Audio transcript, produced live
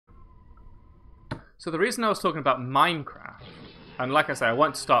So the reason I was talking about Minecraft, and like I say, I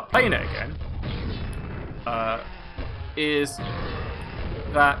want to start playing it again, is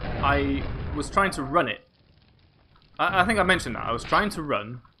that I was trying to run it. I think I mentioned that. I was trying to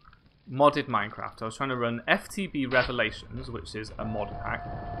run modded Minecraft. I was trying to run FTB Revelations, which is a mod pack.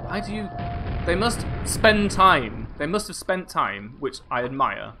 Why do you... They must spend time. They must have spent time, which I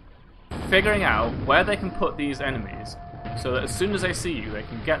admire, figuring out where they can put these enemies so that as soon as they see you, they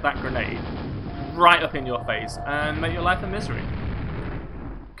can get that grenade right up in your face and make your life a misery.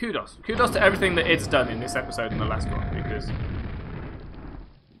 Kudos. Kudos to everything that it's done in this episode and the last one, because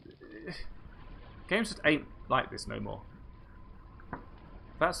games just ain't like this no more.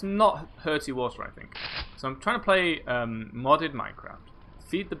 That's not Hurty Water, I think. So I'm trying to play modded Minecraft.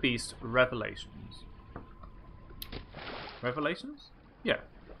 Feed the Beast Revelations. Revelations? Yeah.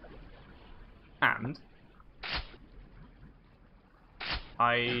 And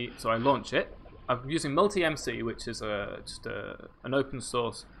I launch it. I'm using Multi-MC, which is just an open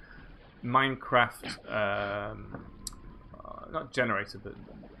source Minecraft, not generator, but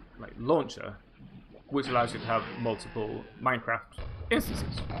like launcher, which allows you to have multiple Minecraft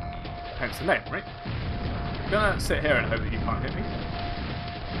instances. Hence the name, right? I'm gonna sit here and hope that you can't hit me.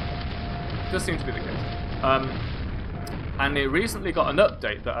 Does seem to be the case. And it recently got an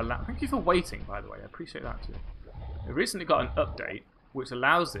update that allows... Thank you for waiting, by the way. I appreciate that too. It recently got an update which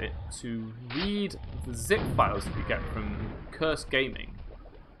allows it to read the zip files that you get from Curse Gaming,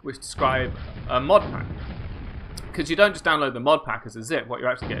 which describe a mod pack. Because you don't just download the mod pack as a zip. What you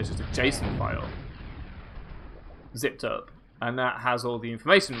actually get is just a JSON file zipped up, and that has all the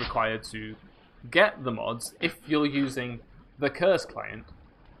information required to get the mods if you're using the Curse client.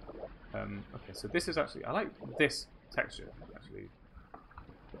 Okay, so this is actually... I like this texture, actually,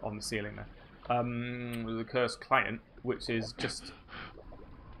 on the ceiling there. The Curse client, which is just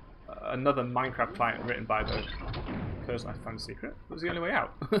another Minecraft client written by the Curse. I found a secret. It was the only way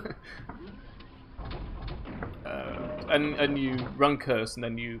out. And you run Curse, and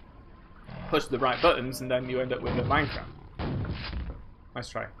then you push the right buttons, and then you end up with a Minecraft. Nice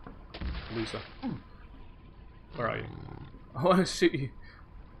try, loser. Where are you? I want to shoot you.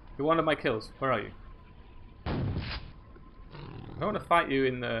 You're one of my kills. Where are you? I want to fight you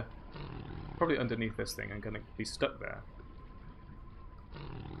in the... Probably underneath this thing. I'm going to be stuck there.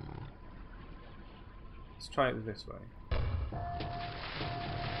 Let's try it this way.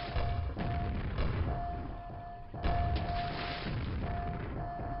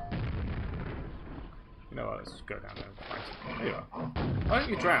 You know what, let's just go down there and fight. There you are. Why don't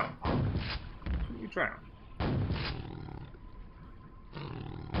you drown? Why don't you drown?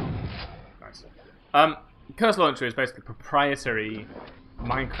 Nice. Curse Launcher is basically a proprietary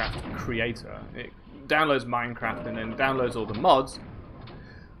Minecraft creator. It downloads Minecraft and then downloads all the mods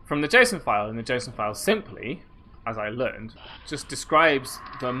from the JSON file, and the JSON file simply, as I learned, just describes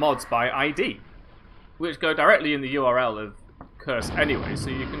the mods by ID, which go directly in the URL of Curse anyway. So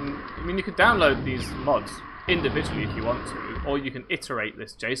you can, you can download these mods individually if you want to, or you can iterate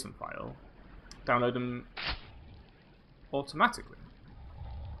this JSON file, download them automatically.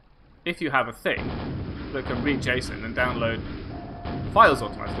 If you have a thing that can read JSON and download files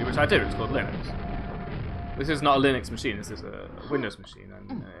automatically, which I do, it's called Linux. This is not a Linux machine, this is a Windows machine,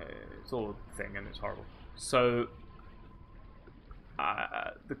 and it's all a thing, and it's horrible. So,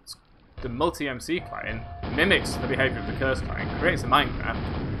 the Multi-MC client mimics the behavior of the Curse client, creates a Minecraft,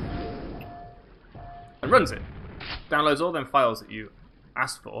 and runs it. Downloads all them files that you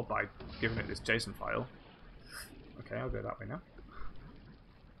asked for by giving it this JSON file. Okay, I'll go that way now.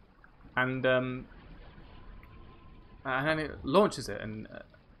 And then it launches it, and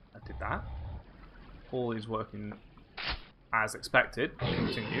I did that. All is working as expected.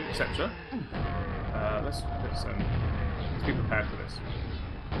 Continue, etc. Let's be prepared for this.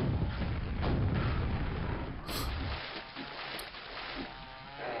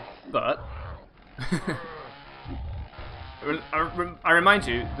 But I remind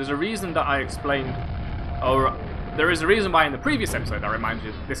you, there's a reason that I explained, or there is a reason why in the previous episode I reminded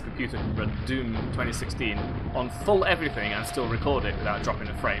you that this computer can run Doom 2016 on full everything and still record it without dropping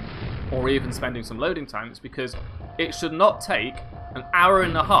a frame, or even spending some loading time. It's because it should not take an hour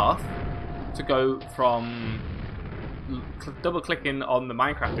and a half to go from double clicking on the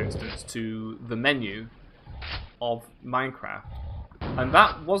Minecraft instance to the menu of Minecraft. And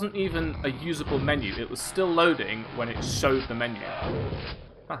that wasn't even a usable menu. It was still loading when it showed the menu.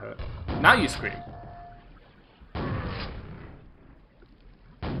 That hurt. Now you scream.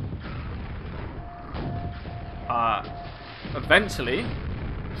 Eventually,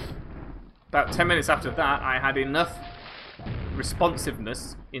 about 10 minutes after that, I had enough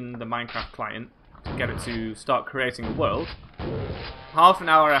responsiveness in the Minecraft client to get it to start creating a world. Half an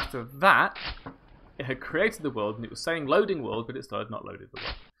hour after that, it had created the world and it was saying loading world, but it still had not loaded the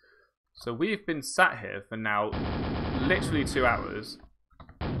world. So we've been sat here for now literally 2 hours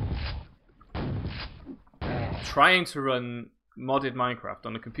trying to run modded Minecraft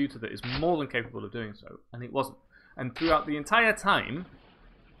on a computer that is more than capable of doing so, and it wasn't. And throughout the entire time,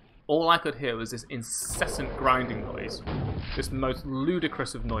 all I could hear was this incessant grinding noise, this most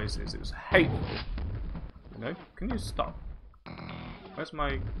ludicrous of noises. It was hateful. You know, can you stop? Where's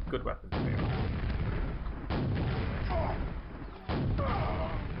my good weapon?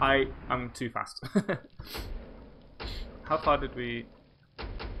 I am too fast. How far did we...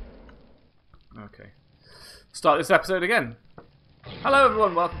 Okay. Start this episode again. Hello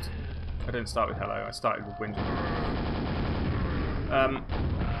everyone, welcome to... I didn't start with hello, I started with whinging.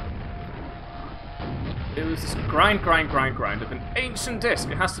 It was this grind of an ancient disc.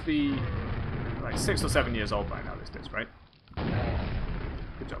 It has to be like 6 or 7 years old by now, this disc, right?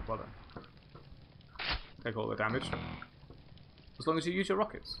 Good job, well done. Take all the damage. As long as you use your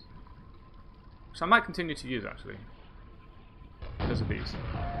rockets. Which I might continue to use, actually. Because of these.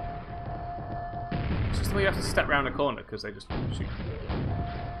 It's just the way you have to step around a corner, because they just shoot.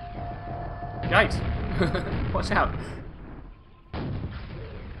 Yikes! Watch out!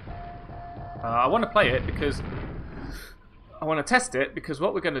 I want to play it because... I want to test it, because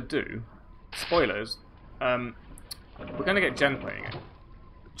what we're going to do... Spoilers. We're going to get Jen playing it.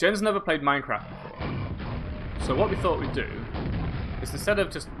 Jen's never played Minecraft before. So what we thought we'd do is instead of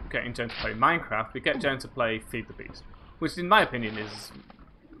just getting Jen to play Minecraft, we get Jen to play Feed the Beast, which in my opinion is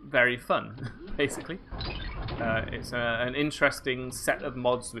very fun, basically. It's an interesting set of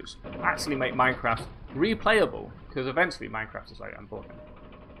mods which actually make Minecraft replayable, because eventually Minecraft is like, I'm bored.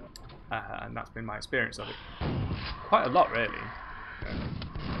 And that's been my experience of it. Quite a lot, really.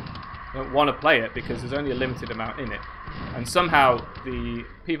 I don't want to play it because there's only a limited amount in it. And somehow the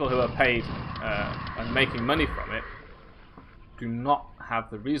people who are paid and making money from it do not have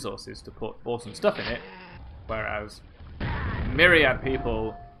the resources to put awesome stuff in it, whereas myriad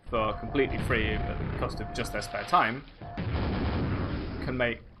people for completely free at the cost of just their spare time can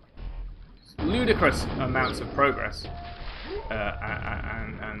make ludicrous amounts of progress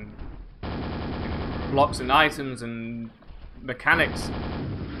and blocks and items and mechanics.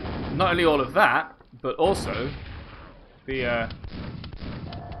 Not only all of that, but also the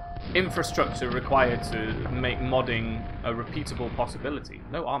infrastructure required to make modding a repeatable possibility.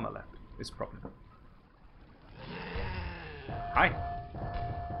 No armor left is a problem. Hi.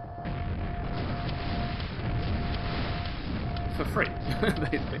 For free,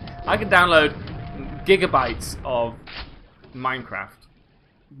 basically. I can download gigabytes of Minecraft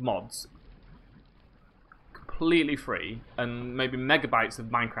mods completely free, and maybe megabytes of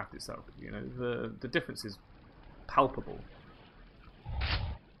Minecraft itself. You know, the difference is palpable.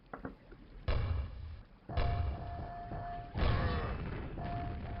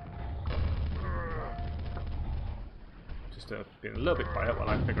 Just being a little bit quiet while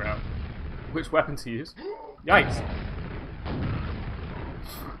I figure out which weapon to use. Yikes!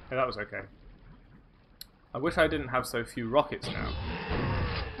 Yeah, that was okay. I wish I didn't have so few rockets now.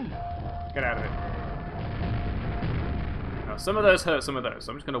 Get out of it. Now, some of those hurt some of those,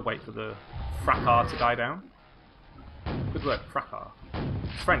 so I'm just going to wait for the fracas to die down. Good word, fracas.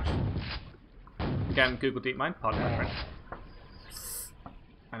 It's French. Again, Google DeepMind, pardon my French.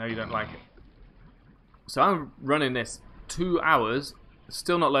 I know you don't like it. So I'm running this 2 hours,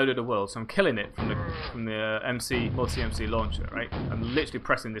 still not loaded a world, so I'm killing it from the MC multi-MC launcher, right? I'm literally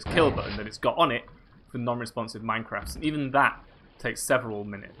pressing this kill button that it's got on it for non-responsive Minecrafts, and even that takes several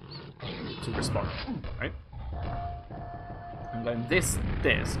minutes to respond, right? And then this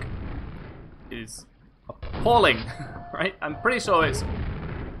disc is appalling, right? I'm pretty sure it's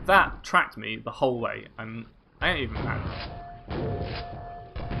that tracked me the whole way, and I ain't even mad.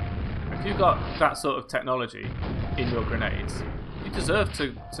 If you've got that sort of technology in your grenades, you deserve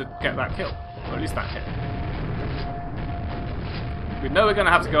to get that kill, or at least that hit. We know we're going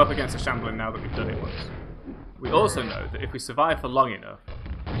to have to go up against a Shambling now that we've done it once. We also know that if we survive for long enough,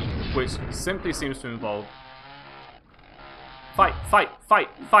 which simply seems to involve fight, fight, fight,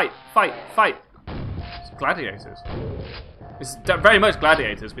 fight, fight, fight. It's gladiators. It's very much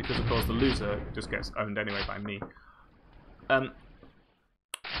gladiators because, of course, the loser just gets owned anyway by me. What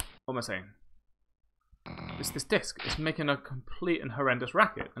am I saying? It's this disc. It's making a complete and horrendous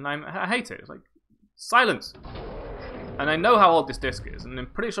racket, and I hate it. It's like, silence! And I know how old this disc is, and I'm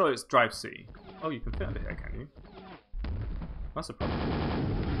pretty sure it's Drive C. Oh, you can fit under here, can you? That's a problem.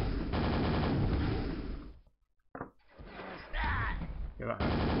 Yeah, that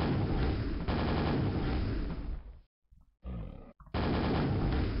hurt.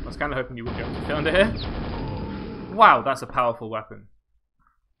 was kind of hoping you wouldn't be able to fit under here. Wow, that's a powerful weapon.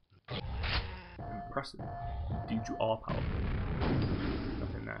 Impressive. Indeed, you are powerful.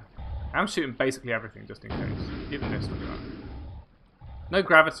 Nothing there. I'm shooting basically everything just in case. Even this, look at that. No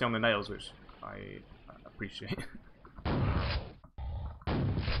gravity on the nails, which I appreciate.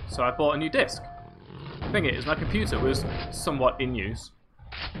 So I bought a new disc. The thing is, my computer was somewhat in use,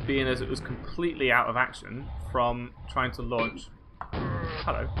 being as it was completely out of action from trying to launch,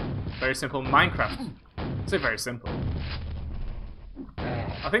 hello, very simple Minecraft. It's very simple.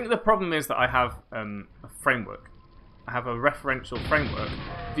 I think the problem is that I have a framework. I have a referential framework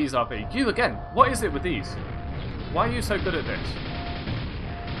vis-a-vis. You again, what is it with these? Why are you so good at this?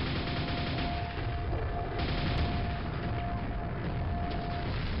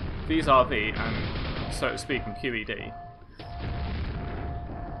 Vis-a-vis and, so to speak, in QED.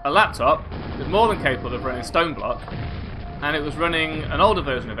 A laptop is more than capable of running Stoneblock, and it was running an older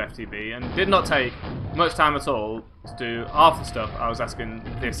version of FTB and did not take much time at all to do half the stuff I was asking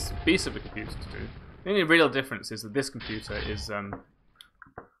this beast of a computer to do. The only real difference is that this computer is, I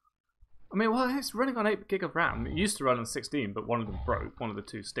mean, well, it's running on 8 gig of RAM. It used to run on 16, but one of them broke, one of the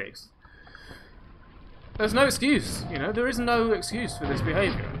two sticks. There's no excuse, you know, there is no excuse for this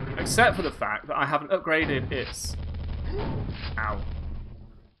behaviour, except for the fact that I haven't upgraded its,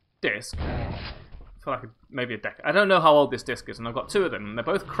 disc for like maybe a decade. I don't know how old this disc is, and I've got 2 of them, and they're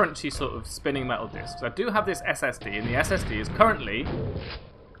both crunchy sort of spinning metal discs. I do have this SSD, and the SSD is currently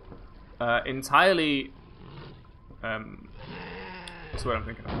entirely, what's the word I'm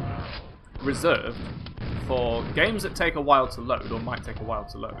thinking of? Reserved for games that take a while to load, or might take a while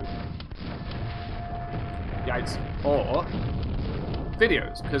to load. Yikes. Or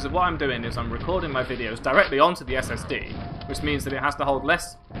videos, because what I'm doing is I'm recording my videos directly onto the SSD, which means that it has to hold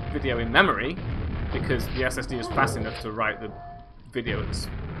less video in memory, because the SSD is fast enough to write the video at the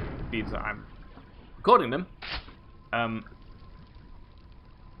speeds that I'm recording them.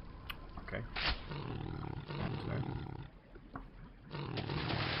 Okay.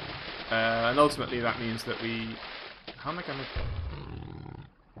 And ultimately that means that we... How am I going to...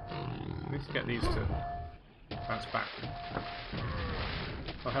 I need to get these to bounce back.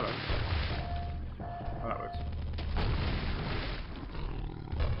 Oh, hello. Oh, that works.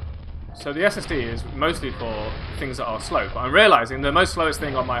 So the SSD is mostly for things that are slow, but I'm realising the most slowest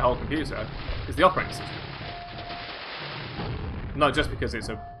thing on my whole computer is the operating system. Not just because it's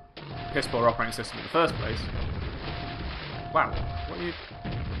a piss poor operating system in the first place. Wow, what are you...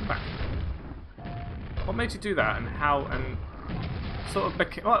 Come back. What made you do that, and how, and sort of...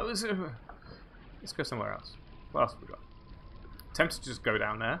 What was it? Let's go somewhere else. What else have we got? Tempted to just go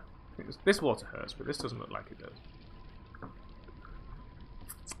down there. I think this water hurts, but this doesn't look like it does.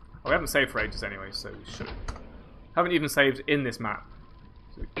 Oh, we haven't saved for ages anyway, so we should. Haven't even saved in this map,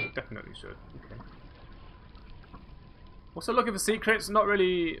 so we definitely should. Okay. Also looking for secrets, not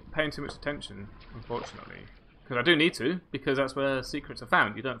really paying too much attention, unfortunately. Because I do need to, because that's where secrets are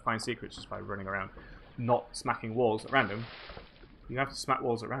found. You don't find secrets just by running around, not smacking walls at random. You have to smack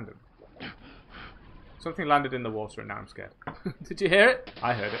walls at random. Something landed in the water and now I'm scared. Did you hear it?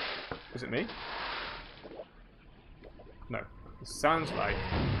 I heard it. Was it me? No. It sounds like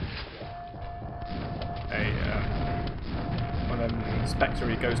a one of them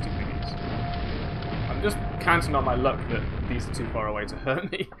spectre-y ghosty thingies. I'm just counting on my luck that these are too far away to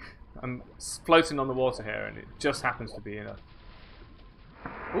hurt me. I'm floating on the water here and it just happens to be in a...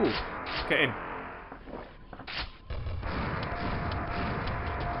 Ooh, get in.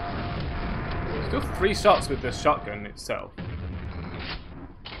 Still 3 shots with the shotgun itself.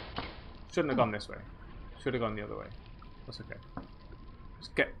 Shouldn't have gone this way. Should have gone the other way. That's okay.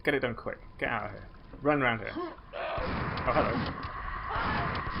 Just get it done quick. Get out of here. Run around here. Oh, hello.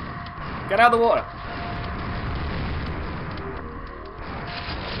 Get out of the water!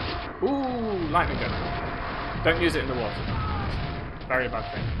 Ooh, lightning gun. Don't use it in the water. Very bad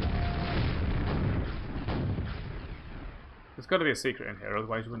thing. There's got to be a secret in here,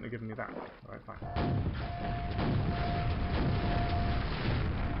 otherwise you wouldn't have given me that. Alright, fine.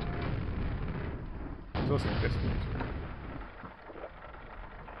 There's also this one.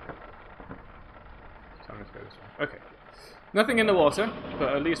 So let's go this way. Okay. Nothing in the water,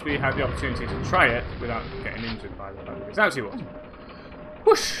 but at least we had the opportunity to try it without getting injured by the fact it's actually water.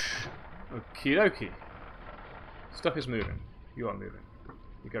 Whoosh! Okie dokie. Stuff is moving. You are moving.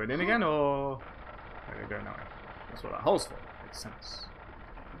 You going in again, or... No, you're going that way. That's what that hole's for. Makes sense.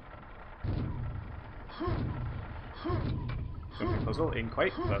 Jumping puzzle in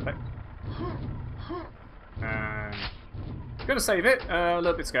Quake. Perfect. And... I'm going to save it. A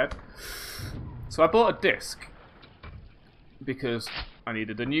little bit scared. So I bought a disc. Because I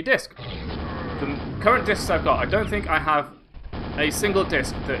needed a new disk. The current disks I've got, I don't think I have a single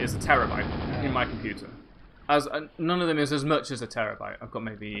disk that is a terabyte in my computer. As none of them is as much as a terabyte. I've got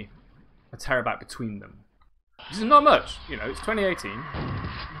maybe a terabyte between them. This is not much, you know, it's 2018.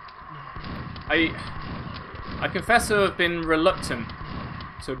 I confess to have been reluctant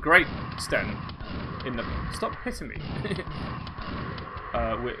to a great extent in the... Stop hitting me.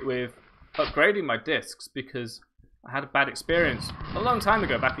 with upgrading my disks because I had a bad experience a long time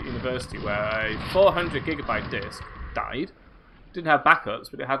ago back at university where a 400 gigabyte disk died. Didn't have backups,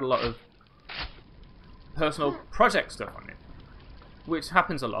 but it had a lot of personal project stuff on it, which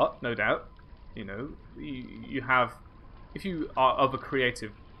happens a lot, no doubt. You know, you have, if you are of a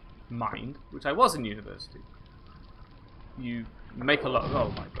creative mind, which I was in university, you make a lot of,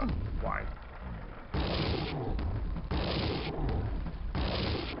 oh my god, why?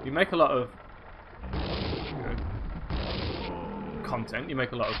 You make a lot of, you know, content, you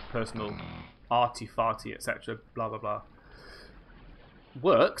make a lot of personal arty-farty, etc., blah blah blah.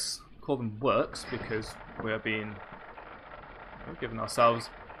 Works, call them works, because we are being, you know, giving ourselves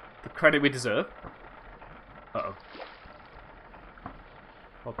the credit we deserve. Uh-oh.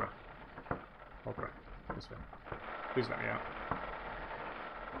 Hold breath. Hold breath. This way. Please let me out.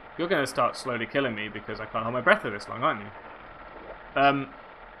 You're going to start slowly killing me because I can't hold my breath for this long, aren't you?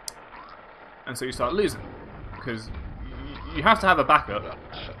 And so you start losing. Because you have to have a backup.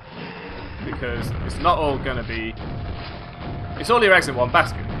 Because it's not all going to be... It's all your eggs in one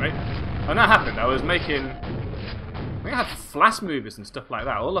basket, right? When that happened, I was making... I think I had flash movers and stuff like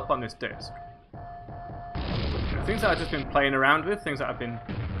that all up on this disc. You know, things that I've just been playing around with, things that I've been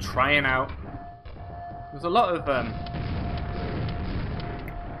trying out. There's a lot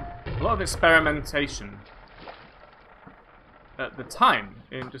of experimentation at the time,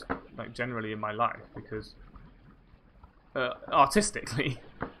 in just like generally in my life, because artistically,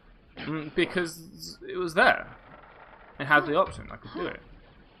 because it was there. I had the option. I could do it.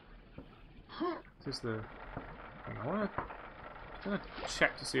 This is the thing. I'm gonna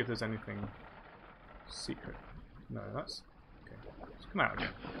check to see if there's anything secret. No, that's okay. Just come out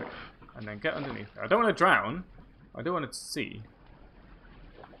again, quick. And then get underneath there. I don't want to drown. I do want to see.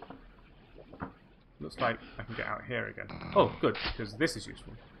 Looks like I can get out here again. Oh, good, because this is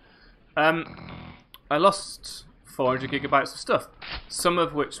useful. I lost 400 gigabytes of stuff. Some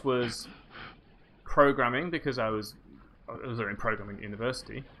of which was programming, because I was in programming at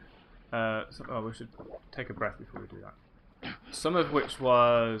university. Oh, we should take a breath before we do that. Some of which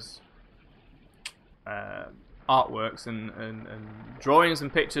was artworks and drawings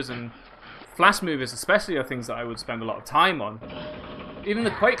and pictures and flash movies, especially, are things that I would spend a lot of time on. Even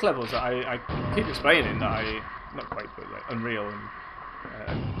the Quake levels that I keep explaining, that not Quake, but like Unreal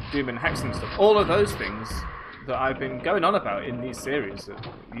and Doom and Hex and stuff. All of those things that I've been going on about in these series that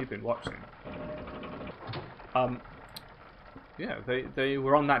you've been watching. Yeah, they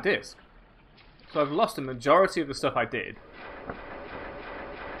were on that disc. So I've lost a majority of the stuff I did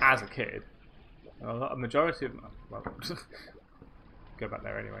as a kid. A majority of... Well, go back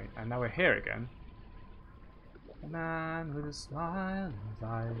there anyway. And now we're here again. Man with a smile in his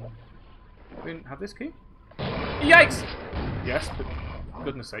eyes. We didn't have this key? Yikes! Yes, but for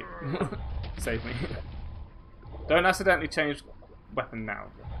goodness sake. Save me. Don't accidentally change weapon now.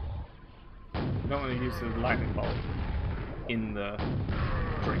 You don't want to use the lightning bolt in the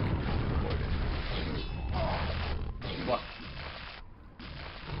drink. What?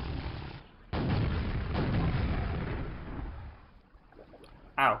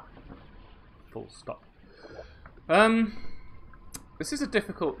 Ow. Full stop. This is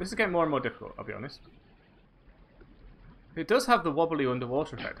getting more and more difficult, I'll be honest. It does have the wobbly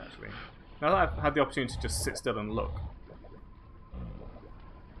underwater effect, actually. Now that I've had the opportunity to just sit still and look.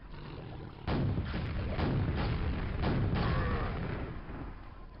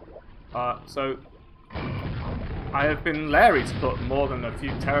 So I have been leery to put more than a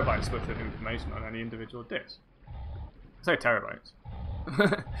few terabytes worth of information on any individual disk. I say terabytes.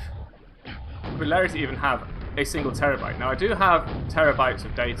 I've been leery to even have a single terabyte. Now I do have terabytes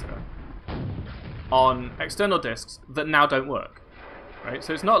of data on external disks that now don't work. Right?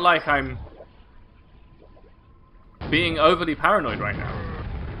 So it's not like I'm being overly paranoid right now.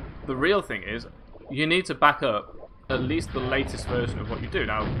 The real thing is, you need to back up at least the latest version of what you do.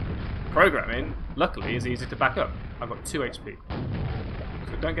 Now, programming, luckily, is easy to back up. I've got 2 HP.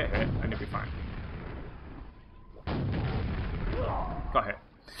 So don't get hit, and you'll be fine. Got hit.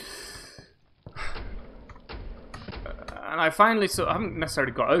 And I finally I haven't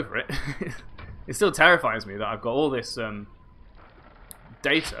necessarily got over it. It still terrifies me that I've got all this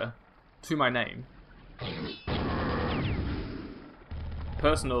data to my name.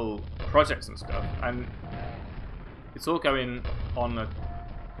 personal projects and stuff, and it's all going on a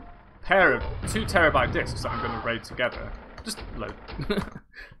pair of 2 terabyte disks that I'm going to raid together. Just load.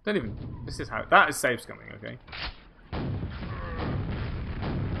 Don't even. This is how. That is save scumming, okay?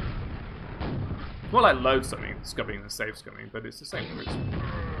 More like load scumming than save scumming, but it's the same principle.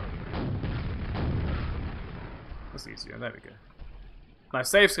 That's easier. There we go. Now,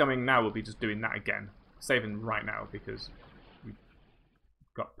 save scumming now will be just doing that again. Saving right now because we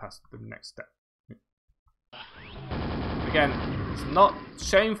got past the next step. Again, it's not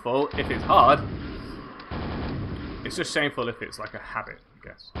shameful if it's hard. It's just shameful if it's like a habit, I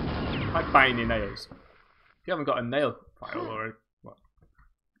guess. Like buying your nails. If you haven't got a nail file or a, well,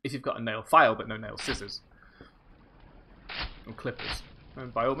 if you've got a nail file but no nail scissors or clippers, then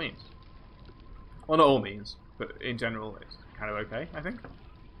by all means. Well, not all means, but in general it's kind of okay, I think.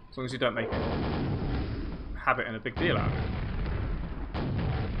 As long as you don't make a habit and a big deal out of it.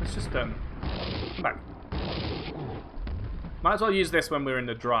 Let's just come back. Might as well use this when we're in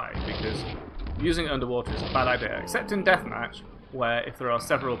the dry, because using it underwater is a bad idea, except in deathmatch, where if there are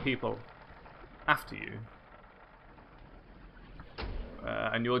several people after you,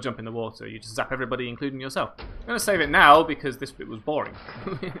 and you all jump in the water, you just zap everybody, including yourself. I'm going to save it now, because this bit was boring.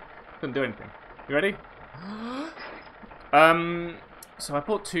 Couldn't do anything. You ready? So I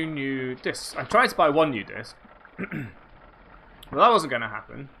bought 2 new discs. I tried to buy 1 new disc. Well, that wasn't going to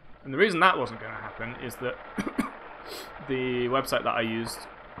happen. And the reason that wasn't going to happen is that the website that I used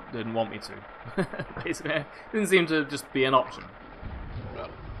didn't want me to. Basically, it didn't seem to just be an option.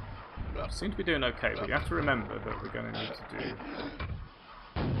 Seem to be doing okay, but you have to remember that we're going to need to do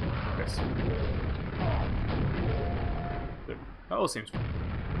this. Good. That all seems fine.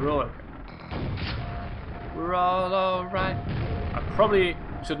 We're all okay. We're all alright. I probably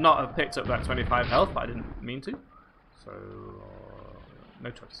should not have picked up that 25 health, but I didn't mean to. So,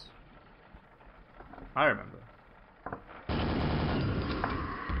 no choice. I remember.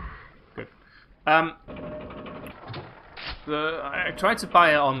 Good. I tried to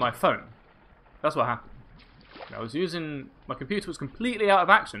buy it on my phone. That's what happened. I was using... My computer was completely out of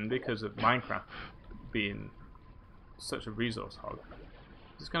action because of Minecraft being such a resource hog.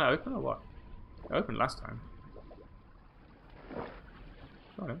 Is this going to open or what? It opened last time.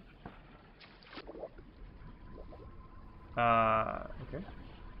 Go on. Okay.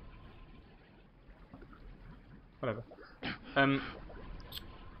 Whatever.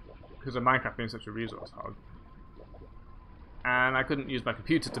 Because of Minecraft being such a resource hog. And I couldn't use my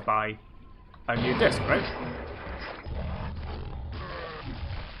computer to buy a new disc, right?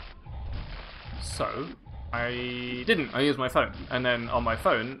 So, I didn't. I used my phone. And then on my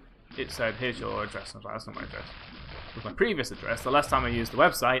phone, it said, here's your address. I was like, that's not my address. It was my previous address. The last time I used the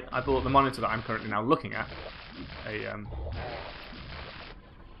website, I bought the monitor that I'm currently now looking at. A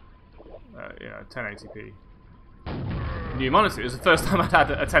 1080p new monitor. It was the first time I'd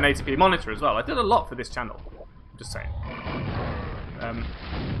had a 1080p monitor as well. I did a lot for this channel. I'm just saying.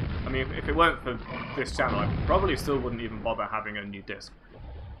 I mean, if it weren't for this channel, I probably still wouldn't even bother having a new disc.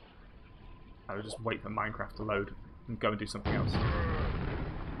 I would just wait for Minecraft to load and go and do something else.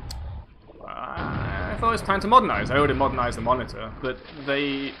 I thought it was time to modernise. I already modernised the monitor, but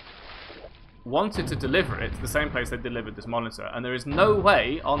they wanted to deliver it to the same place they delivered this monitor, and there is no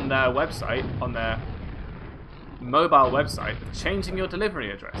way on their website, on their mobile website, of changing your delivery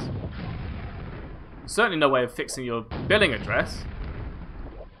address. Certainly no way of fixing your billing address,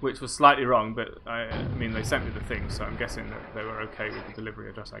 which was slightly wrong, but I mean they sent me the thing, so I'm guessing that they were okay with the delivery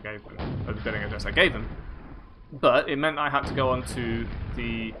address I gave them, or the billing address I gave them. But it meant I had to go onto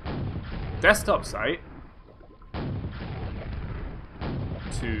the desktop site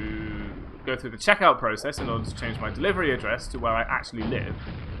to go through the checkout process in order to change my delivery address to where I actually live.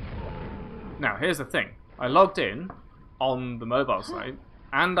 Now, here's the thing. I logged in on the mobile site,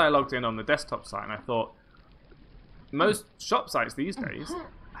 and I logged in on the desktop site, and I thought, most shop sites these days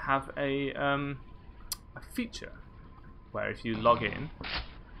have a feature where if you log in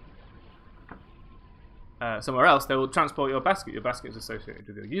somewhere else, they will transport your basket. Your basket is associated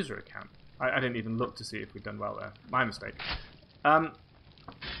with your user account. I didn't even look to see if we'd done well there. My mistake.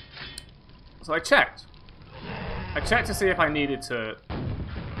 So I checked. I checked to see if I needed to,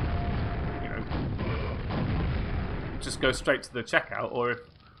 you know, just go straight to the checkout, or if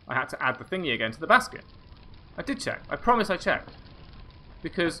I had to add the thingy again to the basket. I did check. I promise I checked.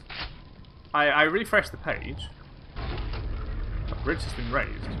 Because I refreshed the page. A bridge has been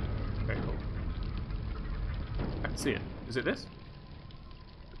raised. Okay, cool. I can see it. Is it this?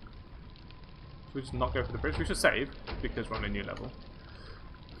 Should we just not go for the bridge? We should save, because we're on a new level.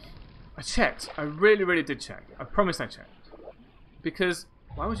 I checked. I really, really did check. I promise I checked. Because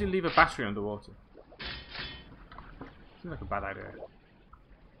Why would you leave a battery underwater? Seems like a bad idea.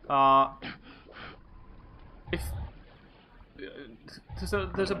 If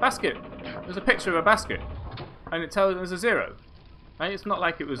there's a basket, there's a picture of a basket, and it tells there's a 0. Right? It's not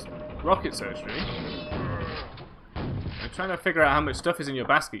like it was rocket surgery. You're trying to figure out how much stuff is in your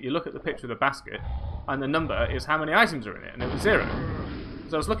basket. You look at the picture of the basket, and the number is how many items are in it, and it was 0.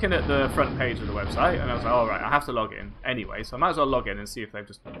 So I was looking at the front page of the website, and I was like, alright, I have to log in anyway, so I might as well log in and see if they've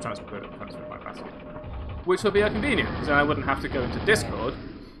just transferred my basket. Which would be a convenient, because then I wouldn't have to go into Discord,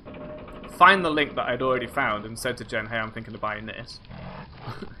 find the link that I'd already found, and said to Jen, hey, I'm thinking of buying this.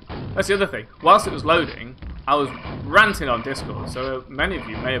 That's the other thing. Whilst it was loading, I was ranting on Discord, so many of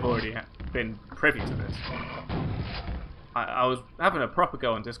you may have already been privy to this. I was having a proper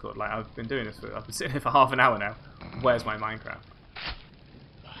go on Discord, like I've been sitting here for half an hour now. Where's my Minecraft?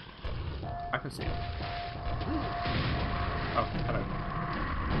 I can see it. Oh, hello.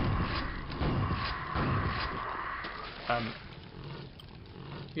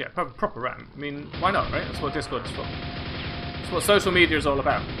 Yeah, proper rant. I mean, why not, right? That's what Discord is for. That's what social media is all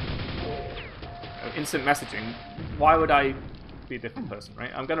about. Instant messaging. Why would I be a different person,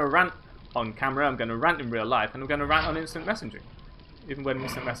 right? I'm going to rant on camera, I'm going to rant in real life, and I'm going to rant on instant messaging. Even when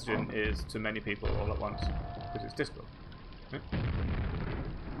instant messaging is to many people all at once, because it's Discord. Right?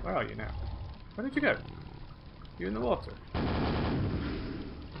 Where are you now? Where did you go? You in the water?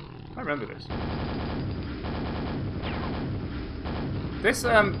 I remember this. This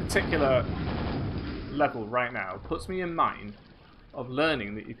particular level right now puts me in mind of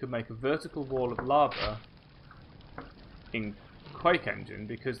learning that you could make a vertical wall of lava in Quake engine,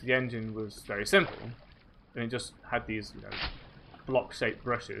 because the engine was very simple and it just had these, you know, block-shaped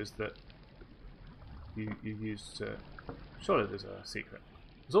brushes that you used to. Surely there's a secret.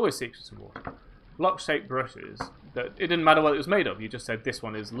 There's always secrets in water. Block-shaped brushes that it didn't matter what it was made of. You just said this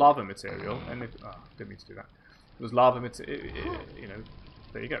one is lava material, and if, oh, didn't mean to do that. It was lava material. You know,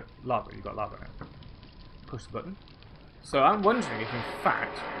 there you go, lava. You got lava now. Push the button. So I'm wondering if, in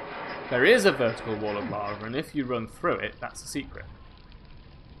fact, there is a vertical wall of lava, and if you run through it, that's a secret.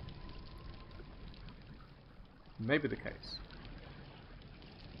 Maybe the case.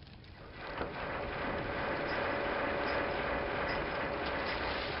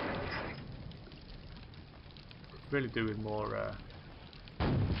 Could really do with more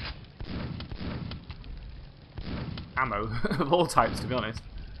ammo of all types, to be honest.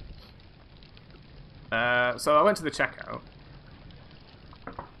 So I went to the checkout.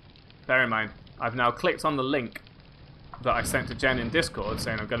 Bear in mind, I've now clicked on the link that I sent to Jen in Discord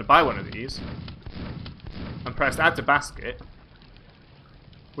saying I'm going to buy one of these, and pressed add to basket,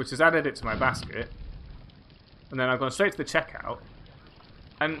 which has added it to my basket, and then I've gone straight to the checkout,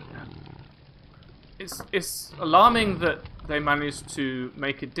 and it's alarming that they managed to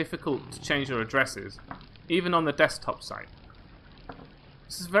make it difficult to change your addresses, even on the desktop site.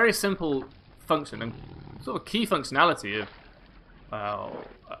 This is a very simple function and sort of key functionality of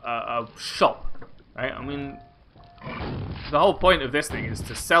a shop, right? I mean, the whole point of this thing is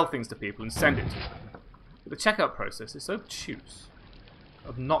to sell things to people and send it to them. But the checkout process is so obtuse,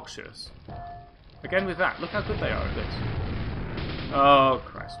 obnoxious. Again with that, look how good they are at this. Oh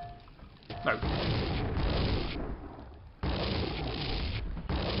Christ. No.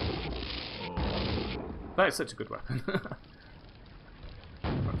 That is such a good weapon.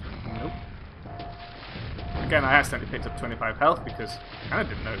 Nope. Again, I accidentally picked up 25 health because I kind of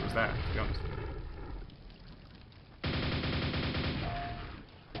didn't know it was there, to be honest.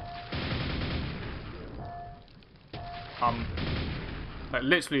 Like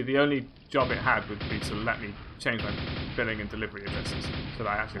literally the only job it had would be to let me change my billing and delivery addresses so that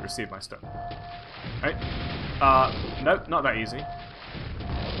I actually receive my stuff. Right? Nope, not that easy.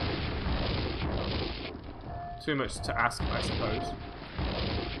 Too much to ask, I suppose.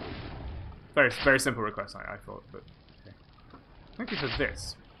 Very simple request, I thought, but okay. Thank you for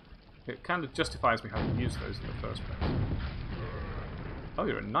this. It kind of justifies me having used those in the first place. Oh,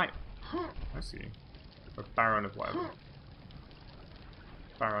 you're a knight. I see you. Or a baron of whatever.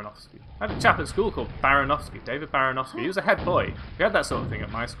 Baronovsky. I had a chap at school called Baronovsky, David Baronovsky. He was a head boy. We had that sort of thing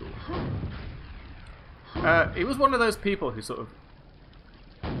at my school. He was one of those people who sort of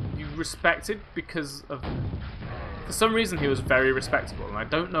you respected because of, for some reason he was very respectable, and I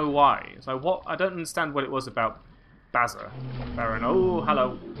don't know why. It's like, what? I don't understand what it was about Baza. Baron. Oh,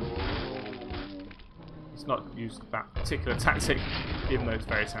 hello. Let's not use that particular tactic, even though it's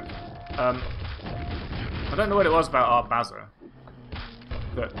very sensitive. I don't know what it was about our Baza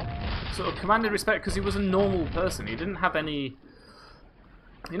that sort of commanded respect because he was a normal person. He didn't have any...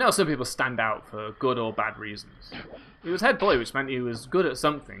 You know, some people stand out for good or bad reasons. He was head boy, which meant he was good at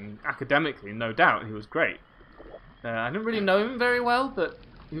something academically, no doubt. He was great. I didn't really know him very well, but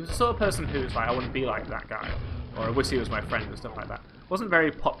he was the sort of person who was like, I want to be like that guy, or I wish he was my friend and stuff like that. Wasn't a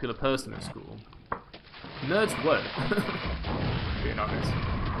very popular person at school. Nerds weren't, being honest.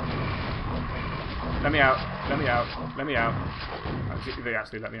 Let me out, let me out, let me out. They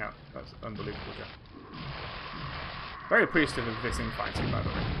actually let me out. That's unbelievable, Jeff. Very appreciative of this infighting, by the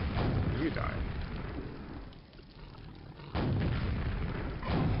way. You die.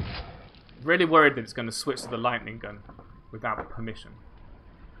 Really worried that it's going to switch to the lightning gun without permission.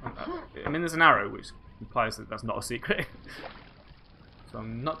 I mean, there's an arrow, which implies that that's not a secret. So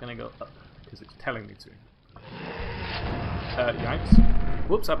I'm not going to go up, because it's telling me to. Yikes.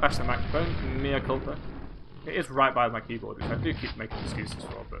 Whoops, I bashed the microphone. Mea culpa. It is right by my keyboard, which I do keep making excuses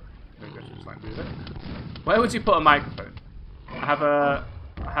for, but maybe I should just like do that. Where would you put a microphone? I have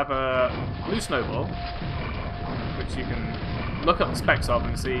a blue snowball, which you can look up the specs of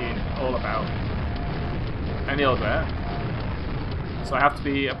and see all about any old there. So I have to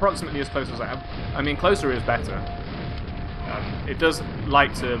be approximately as close as I am. I mean, closer is better. It does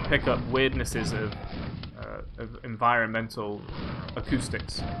like to pick up weirdnesses of environmental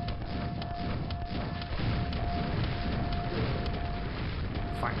acoustics.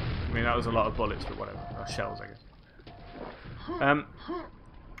 Fine. I mean, that was a lot of bullets, but whatever. Or shells, I guess.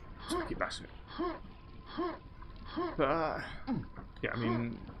 Just keep bashing it. But, yeah, I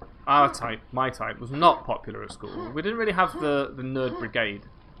mean, our type, my type, was not popular at school. We didn't really have the nerd brigade,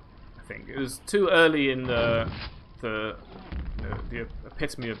 I think. It was too early in the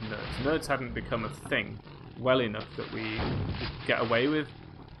epitome of nerds. Nerds hadn't become a thing well enough that we could get away with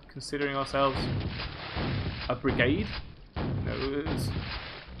considering ourselves a brigade. You know,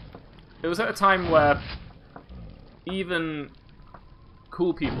 it was at a time where even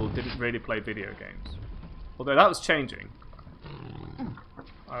cool people didn't really play video games. Although that was changing.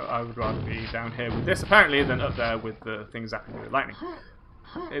 I would rather be down here with this, apparently, than up there with the things happening with lightning.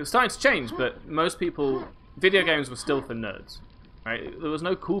 It was starting to change, but most people... Video games were still for nerds. Right? There was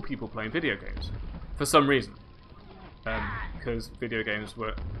no cool people playing video games. For some reason. Because video games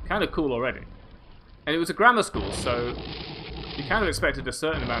were kind of cool already. And it was a grammar school, so you kind of expected a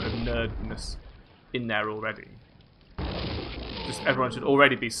certain amount of nerdness in there already. Just everyone should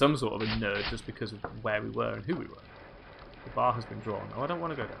already be some sort of a nerd just because of where we were and who we were. The bar has been drawn. Oh, I don't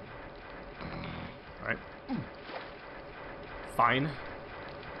want to go down. Alright. Fine.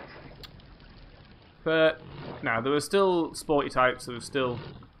 But, no, there were still sporty types, there was still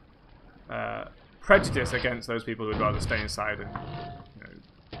prejudice against those people who would rather stay inside and, you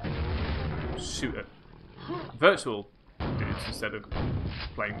know, shoot at virtual dudes instead of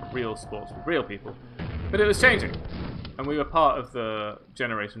playing real sports with real people. But it was changing, and we were part of the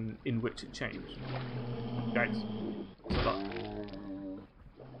generation in which it changed. Yikes. It's a lot.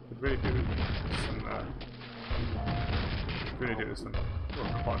 Could really do some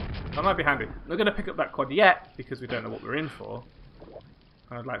quad. That might be handy. We're not going to pick up that quad yet because we don't know what we're in for.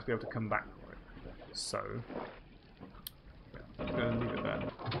 And I'd like to be able to come back for it. So, yeah, I'm going to leave it there.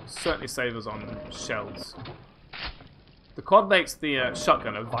 Certainly save us on shells. The quad makes the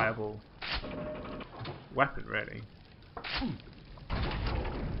shotgun a viable weapon, really.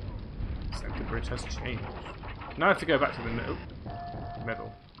 Center bridge has changed. Now I have to go back to the middle.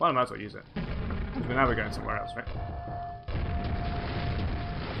 Well, I might as well use it. Because now we're going somewhere else, right?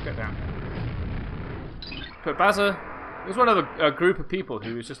 Get down. But Bazza was one of a group of people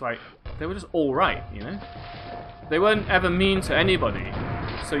who was just like, they were just alright, you know? They weren't ever mean to anybody,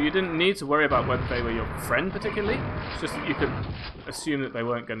 so you didn't need to worry about whether they were your friend particularly. It's just that you could assume that they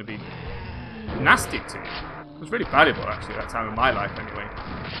weren't going to be nasty to you. It was really valuable, actually, that time in my life, anyway.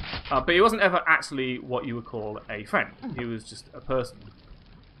 But he wasn't ever actually what you would call a friend. He was just a person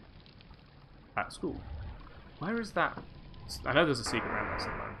at school. Where is that? I know there's a secret around there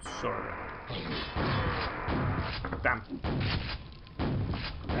somewhere, I'm sure of it. Damn.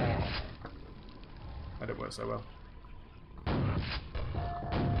 That didn't work so well.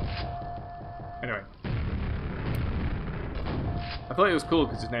 Anyway. I thought it was cool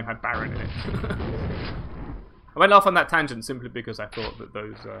because his name had Baron in it. I went off on that tangent simply because I thought that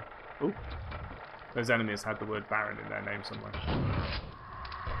those enemies had the word Baron in their name somewhere.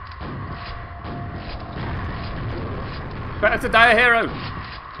 Better to die a hero!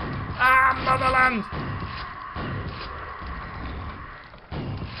 Ah, motherland!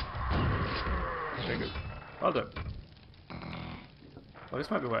 Okay, good. Well done. Well, this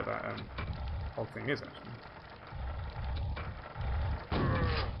might be where that whole thing is, actually.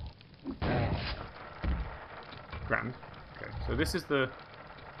 Grand. Okay, so this is the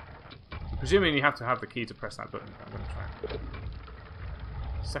presuming you have to have the key to press that button. I'm going to try it.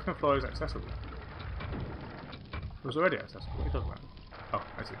 Second floor is accessible. It was already accessible. What are you talking about? Oh,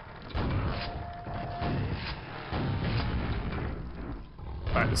 I see.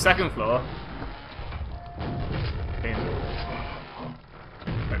 Right, the second floor. In.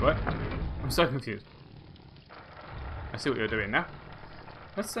 Wait, what? I'm so confused. I see what you're doing now.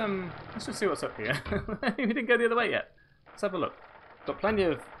 Let's just see what's up here. We didn't go the other way yet. Let's have a look. Got plenty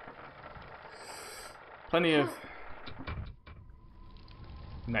of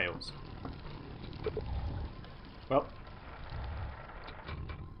nails. Well,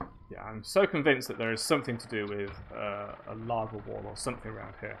 yeah, I'm so convinced that there is something to do with a lava wall or something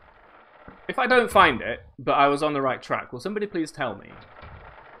around here. If I don't find it, but I was on the right track, will somebody please tell me?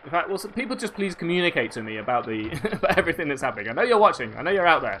 In fact, will some people just please communicate to me about the about everything that's happening? I know you're watching. I know you're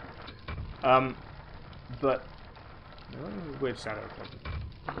out there. But weird shadow.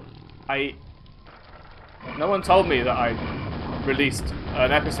 No one told me that I released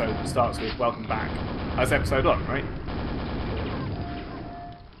an episode that starts with "Welcome Back" as episode 1, right?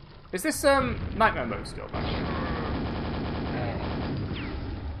 Is this nightmare mode still back?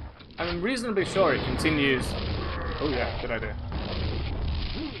 I'm reasonably sure it continues. Oh yeah, good idea.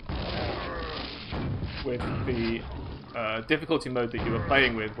 With the difficulty mode that you were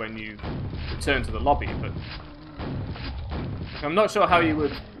playing with when you return to the lobby, but I'm not sure how you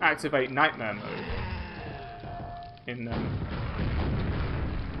would activate nightmare mode in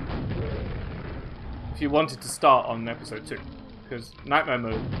if you wanted to start on episode 2, because nightmare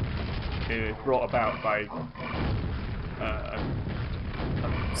mode is brought about by a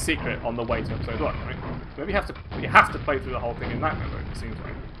secret on the way to episode 1, right? Maybe you have to play through the whole thing in nightmare mode. It seems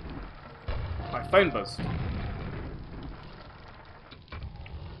like. My phone buzzed.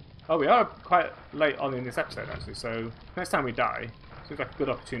 Oh, we are quite late on in this episode, actually, so next time we die, seems like a good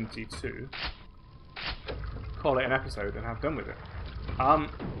opportunity to call it an episode and have done with it.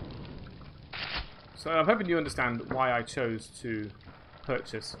 So I'm hoping you understand why I chose to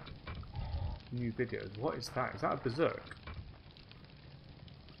purchase new videos. What is that? Is that a berserk?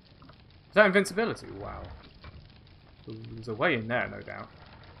 Is that invincibility? Wow. There's a way in there, no doubt.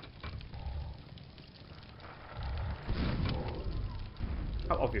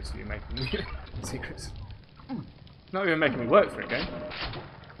 How obviously you're making me secrets. Not even making me work for it, game.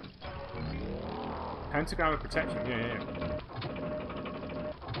 Pentagram of protection, yeah.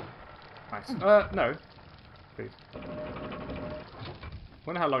 Nice. No. Please.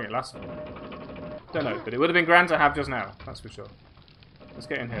 Wonder how long it lasts for. Don't know, but it would have been grand to have just now, that's for sure. Let's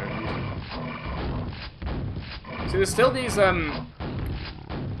get in here and use it. See, there's still these,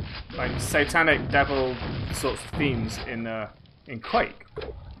 like, satanic devil sorts of themes in Quake.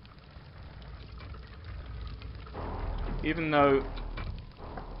 Even though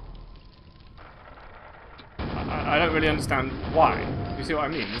I don't really understand why. You see what I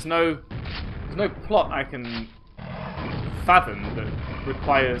mean? There's no plot I can fathom that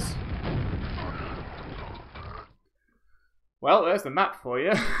requires. Well, there's the map for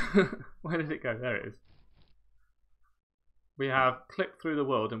you. Where did it go? There it is. We have clicked through the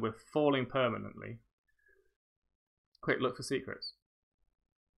world and we're falling permanently. Quick look for secrets.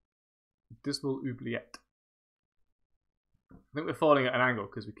 Dismal oubliette. I think we're falling at an angle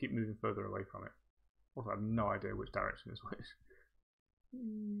because we keep moving further away from it. Also, I have no idea which direction is which.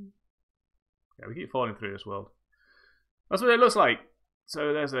 Yeah, we keep falling through this world. That's what it looks like.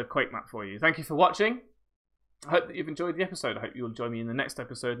 So there's a Quake map for you. Thank you for watching. I hope that you've enjoyed the episode. I hope you'll join me in the next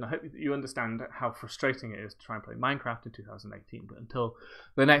episode, and I hope that you understand how frustrating it is to try and play Minecraft in 2018. But until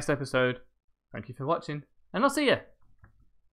the next episode, thank you for watching, and I'll see you.